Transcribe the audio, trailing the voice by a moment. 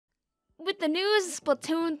With the news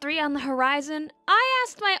Splatoon 3 on the horizon, I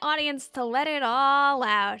asked my audience to let it all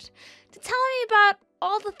out, to tell me about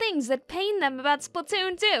all the things that pain them about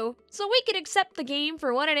Splatoon 2, so we could accept the game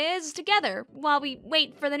for what it is together while we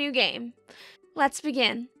wait for the new game. Let's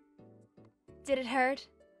begin. Did it hurt?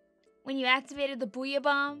 When you activated the Booyah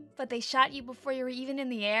Bomb, but they shot you before you were even in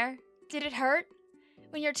the air? Did it hurt?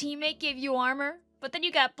 When your teammate gave you armor, but then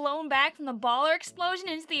you got blown back from the baller explosion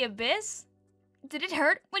into the abyss? Did it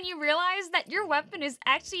hurt when you realized that your weapon is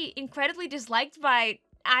actually incredibly disliked by,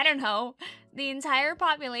 I don't know, the entire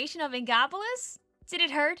population of Ingopolis? Did it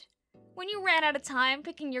hurt when you ran out of time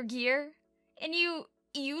picking your gear, and you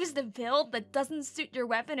used a build that doesn't suit your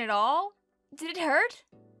weapon at all? Did it hurt?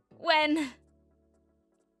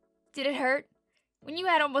 Did it hurt when you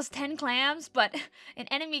had almost 10 clams, but an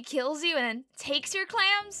enemy kills you and then takes your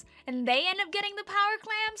clams, and they end up getting the power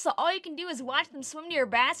clam, so all you can do is watch them swim to your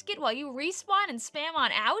basket while you respawn and spam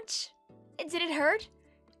on ouch? Did it hurt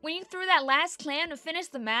when you threw that last clam to finish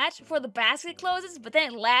the match before the basket closes, but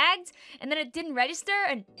then it lagged, and then it didn't register,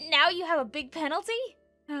 and now you have a big penalty?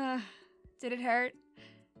 Did it hurt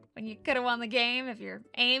when you could've won the game if your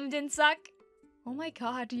aim didn't suck? Oh my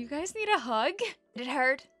god, do you guys need a hug? Did it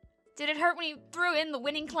hurt? Did it hurt when you threw in the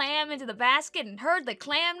winning clam into the basket and heard the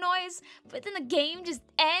clam noise, but then the game just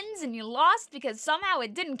ends and you lost because somehow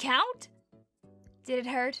it didn't count? Did it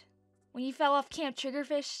hurt when you fell off Camp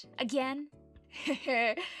Triggerfish again?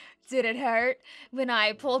 Did it hurt when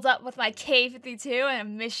I pulled up with my K-52 and a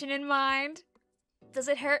mission in mind? Does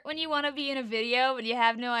it hurt when you want to be in a video but you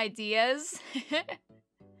have no ideas? Did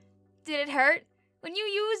it hurt when you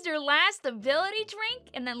used your last ability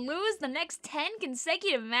drink and then lose the next 10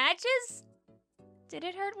 consecutive matches? Did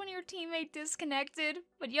it hurt when your teammate disconnected,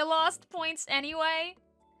 but you lost points anyway?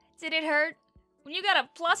 Did it hurt when you got a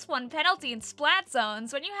 +1 penalty in Splat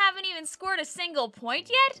Zones when you haven't even scored a single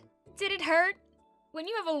point yet? Did it hurt when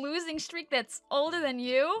you have a losing streak that's older than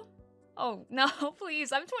you? Oh no,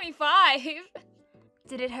 please, I'm 25.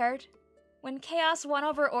 Did it hurt when Chaos won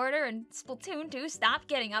over Order and Splatoon 2 stopped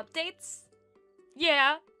getting updates?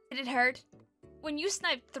 Yeah. Did it hurt when you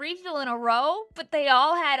sniped 3 people in a row, but they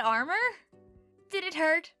all had armor? Did it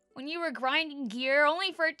hurt when you were grinding gear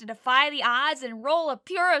only for it to defy the odds and roll a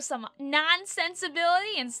pure of some nonsense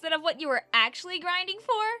ability instead of what you were actually grinding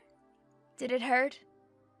for? Did it hurt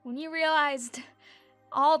when you realized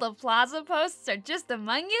all the plaza posts are just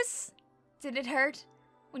Among Us? Did it hurt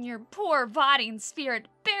when your poor body and spirit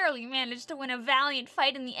barely managed to win a valiant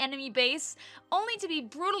fight in the enemy base, only to be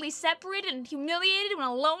brutally separated and humiliated when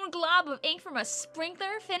a lone glob of ink from a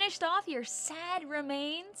sprinkler finished off your sad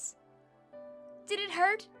remains? Did it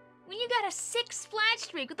hurt when you got a 6 splash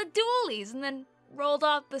streak with the dualies and then rolled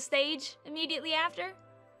off the stage immediately after?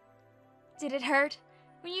 Did it hurt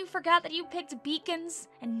when you forgot that you picked beacons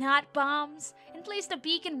and not bombs and placed a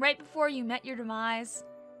beacon right before you met your demise?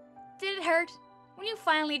 Did it hurt when you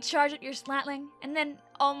finally charge up your Slatling and then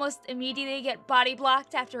almost immediately get body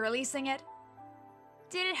blocked after releasing it?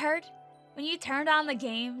 Did it hurt when you turned on the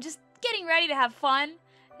game, just getting ready to have fun,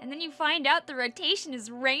 and then you find out the rotation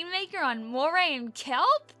is Rainmaker on Moray and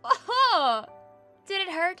Kelp? Oh! Did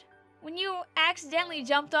it hurt when you accidentally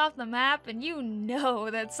jumped off the map and you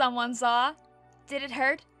know that someone saw? Did it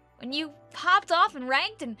hurt when you popped off and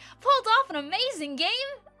ranked and pulled off an amazing game,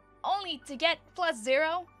 only to get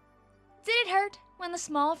 +0? Did it hurt when the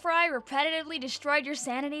small fry repetitively destroyed your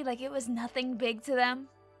sanity like it was nothing big to them?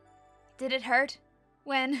 Did it hurt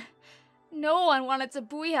when no one wanted to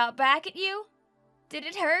booyah back at you? Did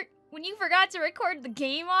it hurt when you forgot to record the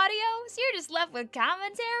game audio, so you're just left with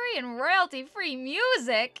commentary and royalty-free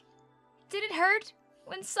music? Did it hurt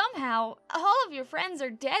when somehow all of your friends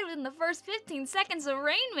are dead within the first 15 seconds of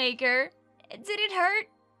Rainmaker? Did it hurt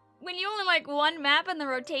when you only like one map in the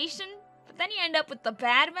rotation, but then you end up with the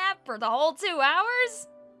bad map for the whole 2 hours?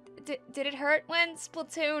 Did it hurt when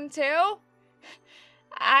Splatoon 2?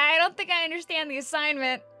 I don't think I understand the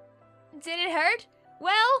assignment. Did it hurt?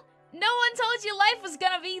 Well, no one told you life was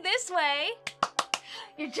gonna be this way.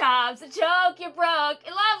 Your job's a joke, you're broke,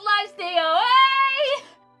 and love life's the away!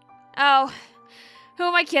 Oh, who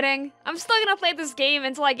am I kidding? I'm still gonna play this game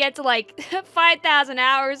until I get to like 5,000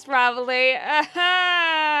 hours probably.